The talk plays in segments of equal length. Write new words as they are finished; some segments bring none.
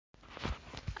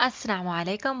Assalamu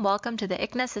alaikum. Welcome to the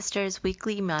ICNA Sisters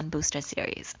Weekly Iman Booster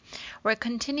series. We're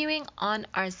continuing on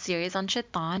our series on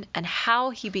Shaitan and how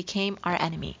he became our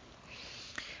enemy.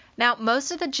 Now,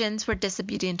 most of the jinns were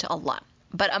disobedient to Allah,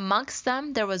 but amongst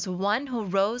them there was one who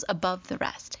rose above the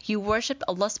rest. He worshipped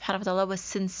Allah subhanahu wa ta'ala with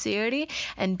sincerity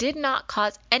and did not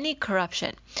cause any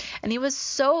corruption. And he was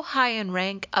so high in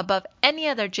rank above any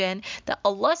other jinn that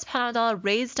Allah subhanahu wa ta'ala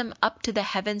raised him up to the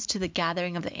heavens to the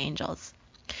gathering of the angels.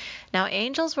 Now,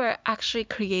 angels were actually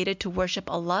created to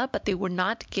worship Allah, but they were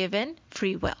not given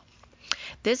free will.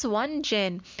 This one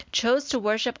jinn chose to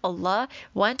worship Allah,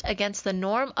 went against the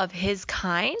norm of his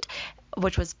kind,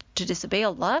 which was to disobey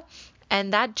Allah,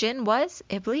 and that jinn was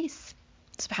Iblis.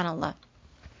 Subhanallah.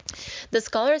 The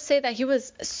scholars say that he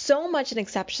was so much an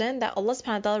exception that Allah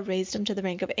subhanahu wa ta'ala raised him to the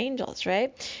rank of angels,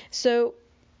 right? So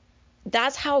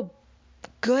that's how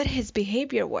good his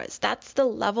behavior was. That's the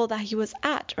level that he was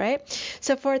at, right?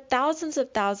 So for thousands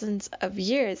of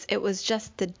years, it was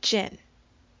just the jinn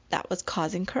that was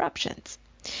causing corruptions.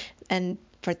 And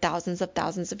for thousands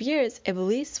of years,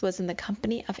 Iblis was in the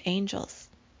company of angels,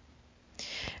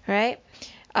 right?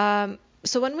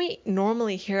 So when we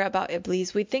normally hear about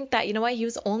Iblis, we think that, he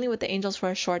was only with the angels for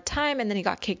a short time and then he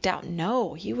got kicked out.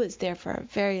 No, he was there for a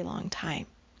very long time.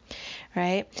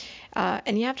 Right?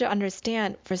 And you have to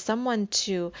understand, for someone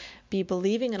to be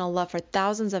believing in Allah for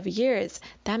thousands of years,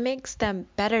 that makes them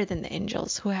better than the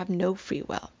angels who have no free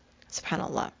will.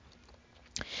 SubhanAllah.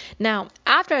 Now,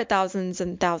 after thousands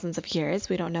and thousands of years,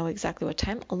 we don't know exactly what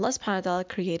time, Allah subhanahu wa ta'ala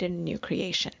created a new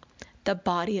creation, the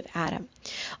body of Adam.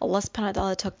 Allah subhanahu wa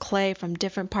ta'ala took clay from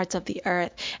different parts of the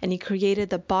earth and he created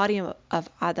the body of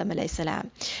Adam alayhi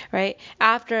salam. Right?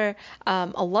 After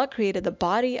Allah created the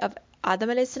body of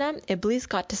Adam alayhi salam, Iblis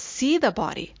got to see the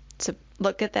body. So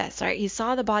look at this, right? He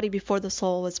saw the body before the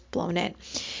soul was blown in.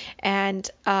 And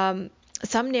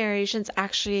some narrations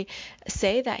actually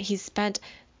say that he spent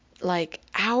like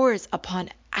hours upon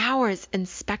hours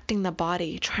inspecting the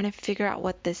body, trying to figure out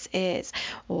what this is.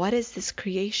 What is this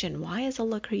creation? Why is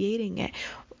Allah creating it?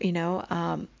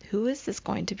 Who is this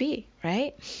going to be,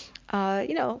 right?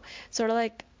 Sort of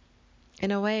like, in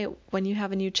a way, when you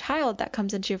have a new child that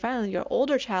comes into your family, your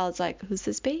older child's like, who's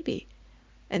this baby?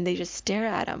 And they just stare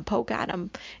at him, poke at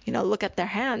him, look at their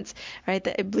hands, right?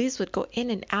 The Iblis would go in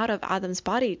and out of Adam's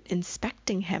body,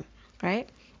 inspecting him, right?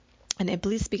 And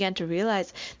Iblis began to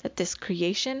realize that this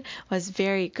creation was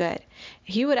very good.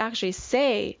 He would actually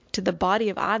say to the body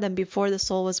of Adam before the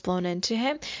soul was blown into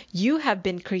him, you have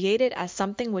been created as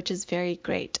something which is very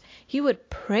great. He would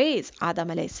praise Adam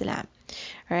alayhi salam,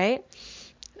 right?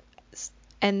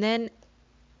 And then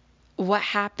what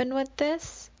happened with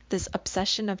this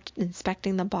obsession of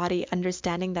inspecting the body,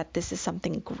 understanding that this is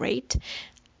something great,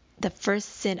 the first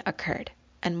sin occurred.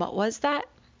 And what was that?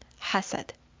 Hasad,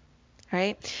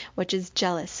 right? Which is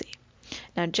jealousy.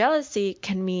 Now, jealousy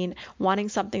can mean wanting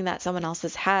something that someone else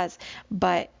has,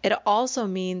 but it also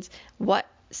means what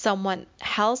someone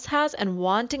else has and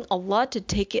wanting Allah to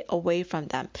take it away from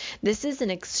them. This is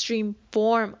an extreme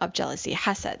form of jealousy,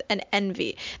 hasad, and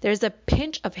envy. There's a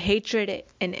pinch of hatred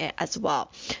in it as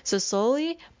well. So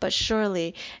slowly but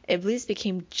surely, Iblis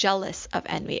became jealous of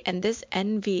envy, and this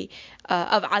envy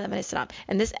of Adam alayhi salam,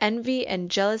 and this envy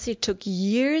and jealousy took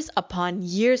years upon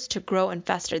years to grow and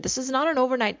fester. This is not an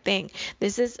overnight thing.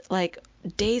 This is like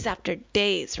days after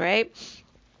days, right?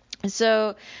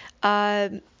 So,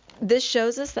 this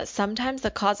shows us that sometimes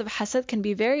the cause of hasad can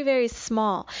be very, very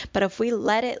small, but if we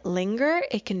let it linger,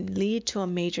 it can lead to a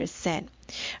major sin,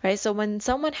 right? So when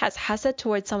someone has hasad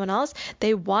towards someone else,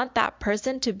 they want that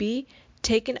person to be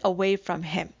taken away from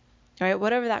him, right?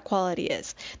 Whatever that quality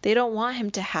is. They don't want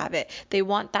him to have it. They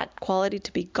want that quality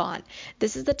to be gone.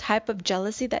 This is the type of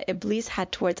jealousy that Iblis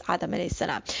had towards Adam alayhi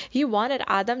salam. He wanted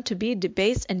Adam to be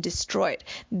debased and destroyed.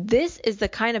 This is the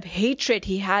kind of hatred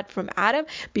he had from Adam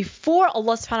before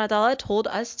Allah subhanahu wa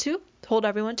ta'ala told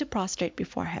everyone to prostrate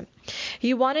before him.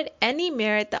 He wanted any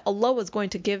merit that Allah was going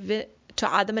to give it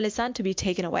to Adam alayhi salam to be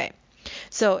taken away.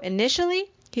 So initially,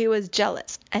 he was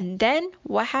jealous. And then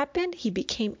what happened? He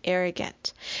became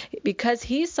arrogant because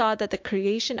he saw that the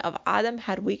creation of Adam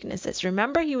had weaknesses.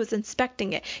 Remember, he was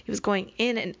inspecting it. He was going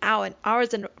in and out, and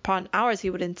hours upon hours he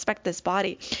would inspect this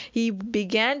body. He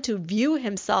began to view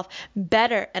himself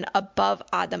better and above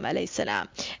Adam alayhi salam.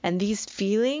 And these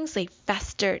feelings, they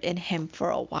festered in him for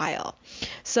a while.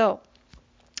 So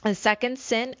the second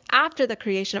sin after the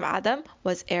creation of Adam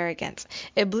was arrogance.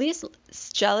 Iblis'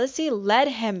 jealousy led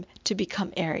him to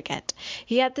become arrogant.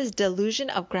 He had this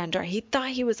delusion of grandeur. He thought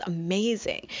he was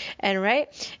amazing.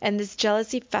 And this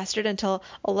jealousy festered until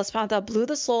Allah subhanahu wa ta'ala blew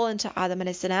the soul into Adam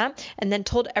alayhi salam and then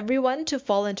told everyone to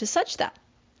fall into sajda.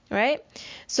 right?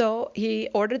 So he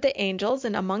ordered the angels,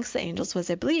 and amongst the angels was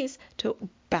Iblis, to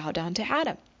bow down to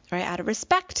Adam, right, out of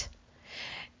respect.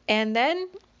 And then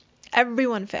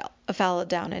everyone fell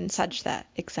down in sajda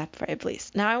except for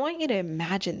Iblis. Now I want you to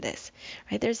imagine this,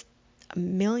 right? There's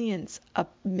millions of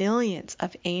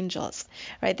angels,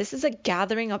 right? This is a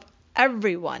gathering of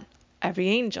everyone, every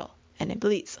angel and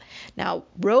Iblis. Now,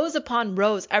 rows upon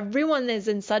rows, everyone is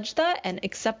in sajda, and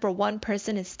except for one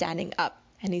person is standing up,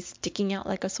 and he's sticking out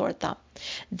like a sore thumb.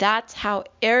 That's how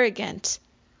arrogant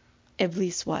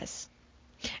Iblis was.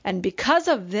 And because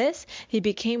of this, he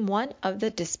became one of the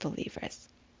disbelievers.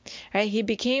 Right? He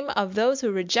became of those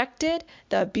who rejected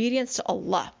the obedience to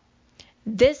Allah.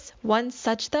 This one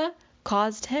sajda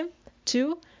caused him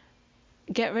to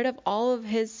get rid of all of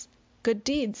his good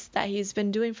deeds that he's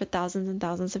been doing for thousands and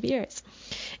thousands of years.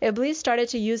 Iblis started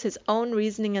to use his own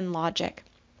reasoning and logic.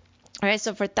 Right,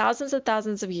 so for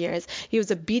thousands of years, he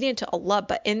was obedient to Allah,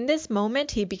 but in this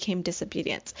moment, he became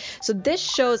disobedient. So this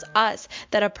shows us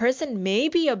that a person may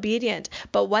be obedient,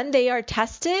 but when they are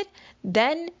tested,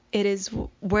 then it is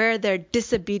where their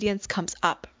disobedience comes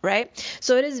up, right?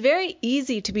 So it is very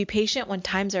easy to be patient when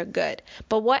times are good.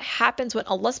 But what happens when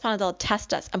Allah subhanahu wa ta'ala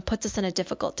tests us and puts us in a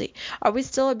difficulty? Are we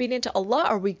still obedient to Allah,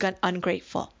 or are we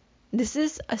ungrateful? This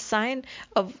is a sign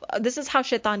of, this is how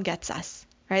shaitan gets us.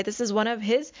 Right? This is one of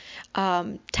his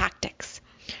tactics,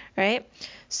 right?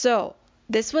 So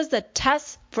this was the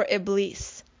test for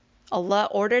Iblis. Allah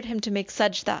ordered him to make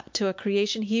sajda to a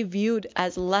creation he viewed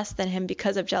as less than him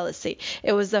because of jealousy.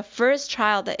 It was the first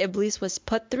trial that Iblis was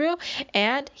put through,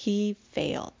 and he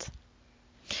failed.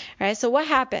 Right? So what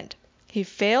happened? He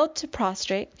failed to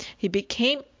prostrate, he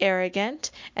became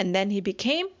arrogant, and then he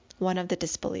became one of the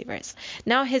disbelievers.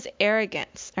 Now his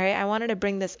arrogance, all right? I wanted to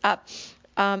bring this up.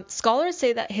 Scholars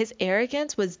say that his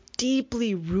arrogance was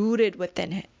deeply rooted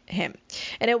within him,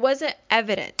 and it wasn't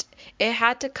evident. It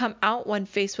had to come out when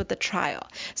faced with the trial.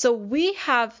 So we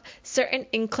have certain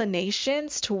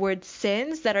inclinations towards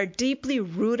sins that are deeply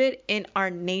rooted in our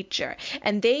nature,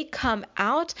 and they come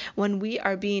out when we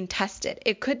are being tested.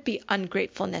 It could be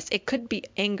ungratefulness, it could be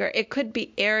anger, it could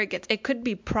be arrogance, it could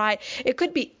be pride, it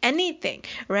could be anything,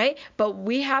 right? But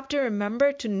we have to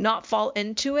remember to not fall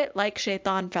into it like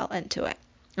shaitan fell into it.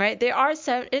 Right? There are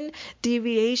certain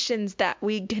deviations that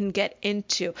we can get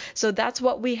into. So that's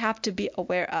what we have to be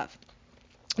aware of.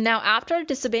 Now, after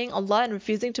disobeying Allah and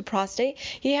refusing to prostrate,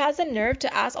 he has a nerve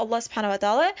to ask Allah subhanahu wa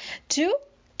ta'ala to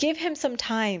give him some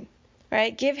time.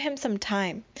 Right? Give him some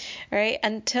time. Right?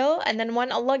 And then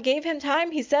when Allah gave him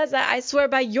time, he says that I swear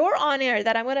by your honor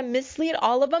that I'm going to mislead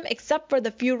all of them except for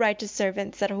the few righteous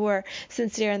servants that who are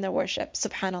sincere in their worship.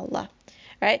 Subhanallah.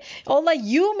 Right? Allah,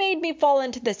 you made me fall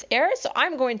into this error, so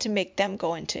I'm going to make them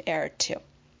go into error too.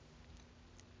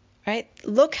 Right?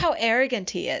 Look how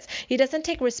arrogant he is. He doesn't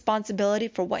take responsibility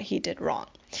for what he did wrong.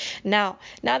 Now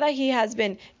that he has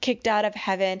been kicked out of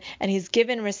heaven and he's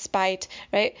given respite,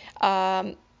 right?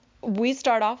 We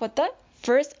start off with the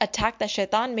first attack that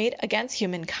shaitan made against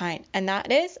humankind, and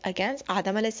that is against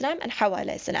Adam alayhi salam and Hawa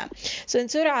alayhi salam. So in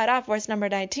Surah Araf, verse number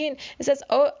 19, it says,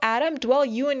 "O Adam, dwell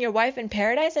you and your wife in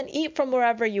paradise and eat from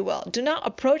wherever you will. Do not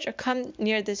approach or come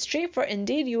near this tree, for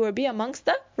indeed you will be amongst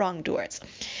the wrongdoers."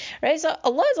 Right? So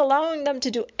Allah is allowing them to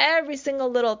do every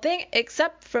single little thing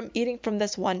except from eating from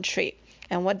this one tree.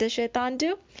 And what does shaitan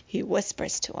do? He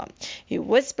whispers to him. He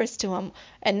whispers to him,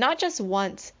 and not just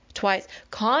once, twice,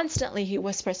 constantly he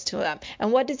whispers to them.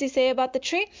 And what does he say about the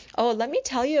tree? Oh, let me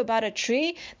tell you about a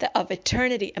tree of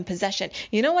eternity and possession.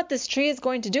 You know what this tree is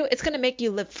going to do? It's going to make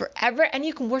you live forever, and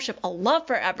you can worship Allah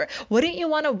forever. Wouldn't you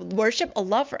want to worship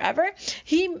Allah forever?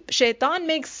 Shaitan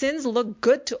makes sins look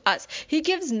good to us. He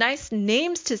gives nice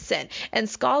names to sin. And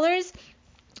scholars,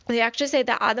 they actually say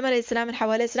that Adam alayhi salam and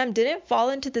Hawa alayhi salam didn't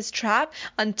fall into this trap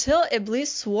until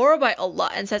Iblis swore by Allah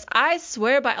and says, I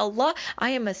swear by Allah, I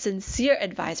am a sincere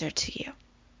advisor to you.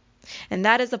 And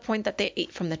that is the point that they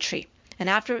ate from the tree. And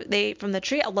after they ate from the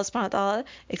tree, Allah subhanahu wa ta'ala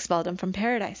expelled them from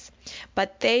paradise.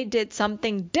 But they did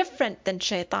something different than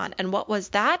shaitan. And what was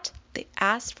that? They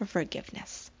asked for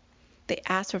forgiveness. They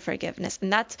asked for forgiveness.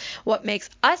 And that's what makes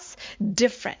us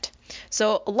different.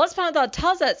 So Allah subhanahu wa ta'ala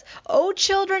tells us, O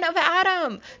children of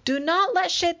Adam, do not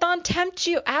let shaitan tempt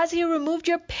you as he removed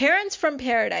your parents from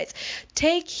paradise.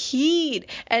 Take heed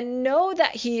and know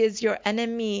that he is your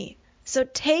enemy. So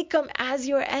take him as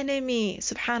your enemy.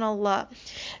 Subhanallah.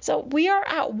 So we are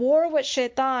at war with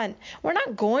shaitan. We're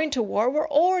not going to war. We're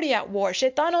already at war.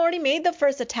 Shaitan already made the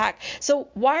first attack. So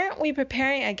why aren't we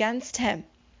preparing against him?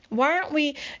 Why aren't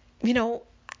we,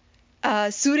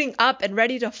 suiting up and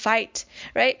ready to fight,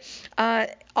 right?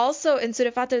 Also in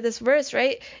Surah Fatir, this verse,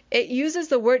 right, it uses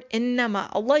the word innama.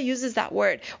 Allah uses that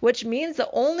word, which means the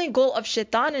only goal of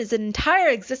shaitan is his entire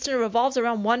existence revolves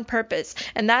around one purpose,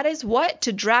 and that is what?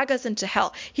 To drag us into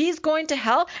hell. He's going to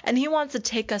hell and he wants to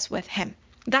take us with him.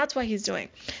 That's what he's doing.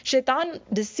 Shaitan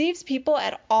deceives people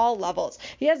at all levels.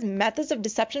 He has methods of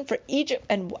deception for each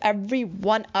and every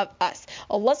one of us.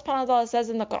 Allah subhanahu wa ta'ala says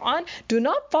in the Quran, do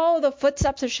not follow the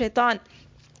footsteps of shaitan.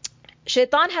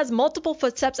 Shaitan has multiple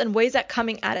footsteps and ways at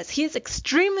coming at us. He is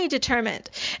extremely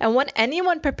determined. And when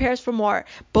anyone prepares for war,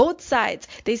 both sides,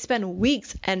 they spend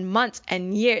weeks and months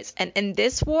and years. And in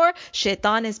this war,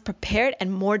 Shaitan is prepared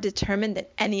and more determined than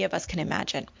any of us can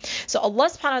imagine. So Allah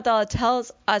subhanahu wa ta'ala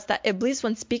tells us that Iblis,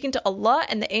 when speaking to Allah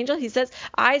and the angel, he says,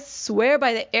 I swear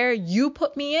by the air you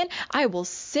put me in, I will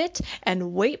sit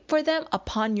and wait for them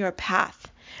upon your path.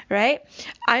 Right?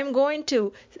 I'm going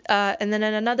to, and then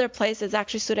in another place is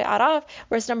actually Surah Araf,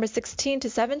 verse number 16 to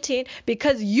 17,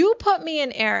 because you put me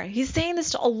in error. He's saying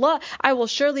this to Allah, I will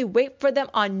surely wait for them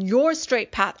on your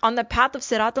straight path, on the path of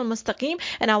Sirat al-Mustaqim,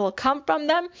 and I will come from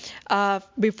them,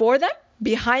 before them,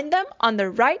 behind them, on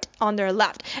their right, on their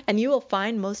left, and you will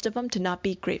find most of them to not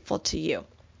be grateful to you.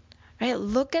 Right?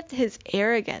 Look at his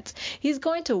arrogance. He's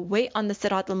going to wait on the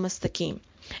Sirat al-Mustaqim,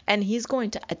 and he's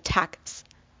going to attack us.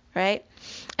 Right?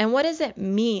 And what does it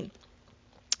mean?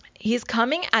 He's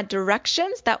coming at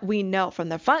directions that we know, from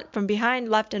the front, from behind,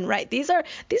 left, and right. These are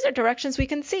directions we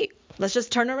can see. Let's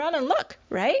just turn around and look,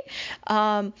 right?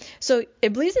 So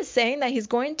Iblis is saying that he's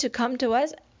going to come to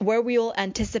us where we will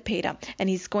anticipate him, and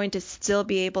he's going to still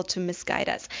be able to misguide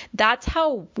us. That's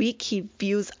how weak he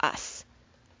views us.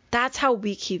 That's how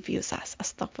weak he views us.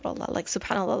 Astaghfirullah. Like,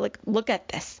 subhanAllah, like, look at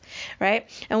this, right?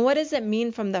 And what does it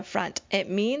mean from the front? It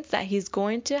means that he's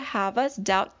going to have us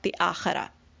doubt the akhirah.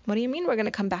 What do you mean we're going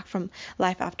to come back from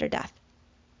life after death?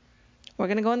 We're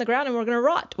going to go on the ground and we're going to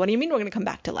rot. What do you mean we're going to come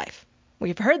back to life?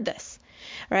 We've heard this,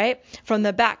 right? From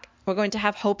the back, we're going to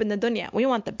have hope in the dunya. We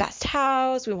want the best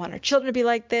house. We want our children to be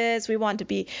like this. We want to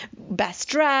be best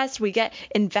dressed. We get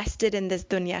invested in this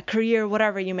dunya, career,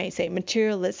 whatever you may say,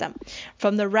 materialism.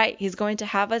 From the right, he's going to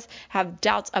have us have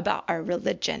doubts about our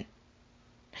religion.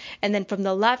 And then from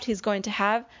the left, he's going to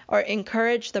have or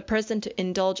encourage the person to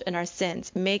indulge in our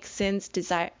sins, make sins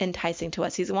enticing to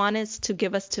us. He's wanting us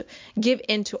to give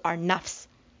into our nafs.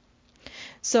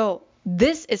 So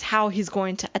this is how he's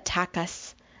going to attack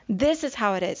us. This is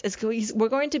how it is. We're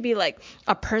going to be like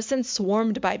a person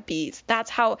swarmed by bees. That's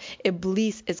how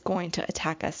Iblis is going to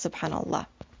attack us, subhanAllah.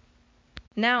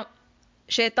 Now,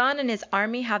 Shaitan and his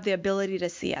army have the ability to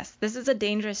see us. This is a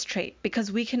dangerous trait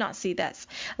because we cannot see this.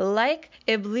 Like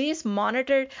Iblis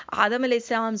monitored Adam alayhi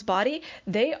salam's body,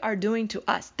 they are doing to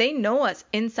us. They know us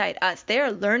inside us. They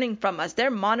are learning from us. They're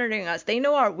monitoring us. They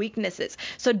know our weaknesses.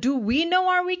 So do we know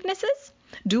our weaknesses?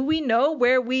 Do we know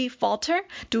where we falter?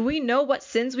 Do we know what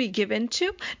sins we give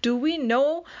into? Do we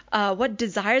know what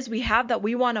desires we have that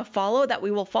we want to follow, that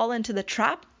we will fall into the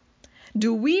trap?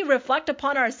 Do we reflect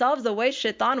upon ourselves the way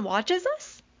Shaitan watches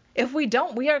us? If we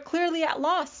don't, we are clearly at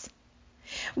loss.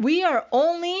 The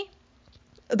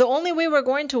only way we're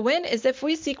going to win is if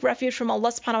we seek refuge from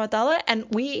Allah subhanahu wa ta'ala and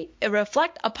we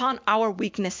reflect upon our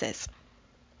weaknesses.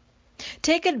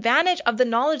 Take advantage of the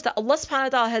knowledge that Allah subhanahu wa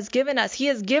ta'ala has given us. He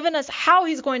has given us how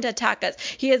He's going to attack us.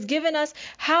 He has given us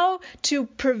how to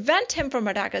prevent Him from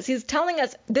attacking us. He's telling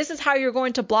us this is how you're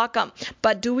going to block Him.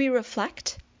 But do we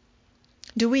reflect?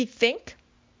 Do we think,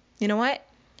 you know what?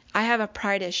 I have a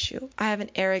pride issue. I have an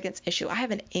arrogance issue. I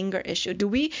have an anger issue. Do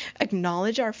we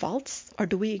acknowledge our faults or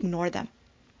do we ignore them?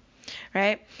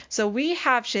 Right? So we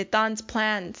have Shaitan's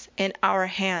plans in our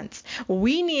hands.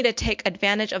 We need to take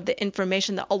advantage of the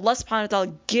information that Allah subhanahu wa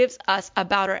ta'ala gives us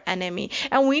about our enemy.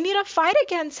 And we need to fight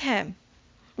against him.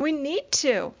 We need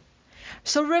to.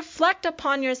 So reflect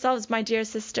upon yourselves, my dear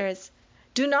sisters.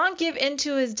 Do not give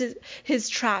into his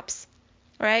traps,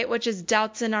 right? Which is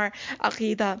doubts in our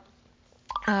aqidah.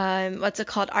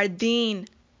 Our deen,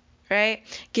 right?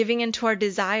 Giving into our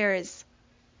desires.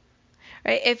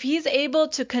 Right? If he's able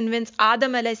to convince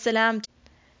Adam alayhi salam,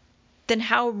 then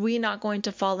how are we not going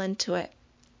to fall into it?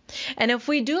 And if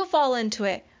we do fall into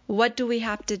it, what do we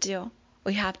have to do?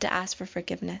 We have to ask for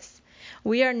forgiveness.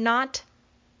 We are not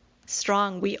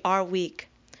strong, we are weak.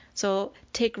 So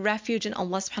take refuge in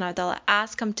Allah subhanahu wa ta'ala.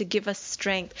 Ask Him to give us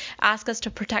strength. Ask us to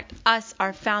protect us,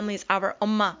 our families, our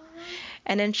ummah.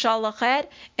 And inshallah khair,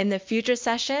 in the future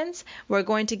sessions, we're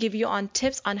going to give you on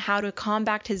tips on how to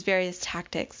combat his various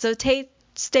tactics. So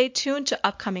stay tuned to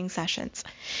upcoming sessions.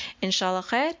 Inshallah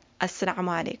khair. Assalamu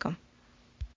alaikum.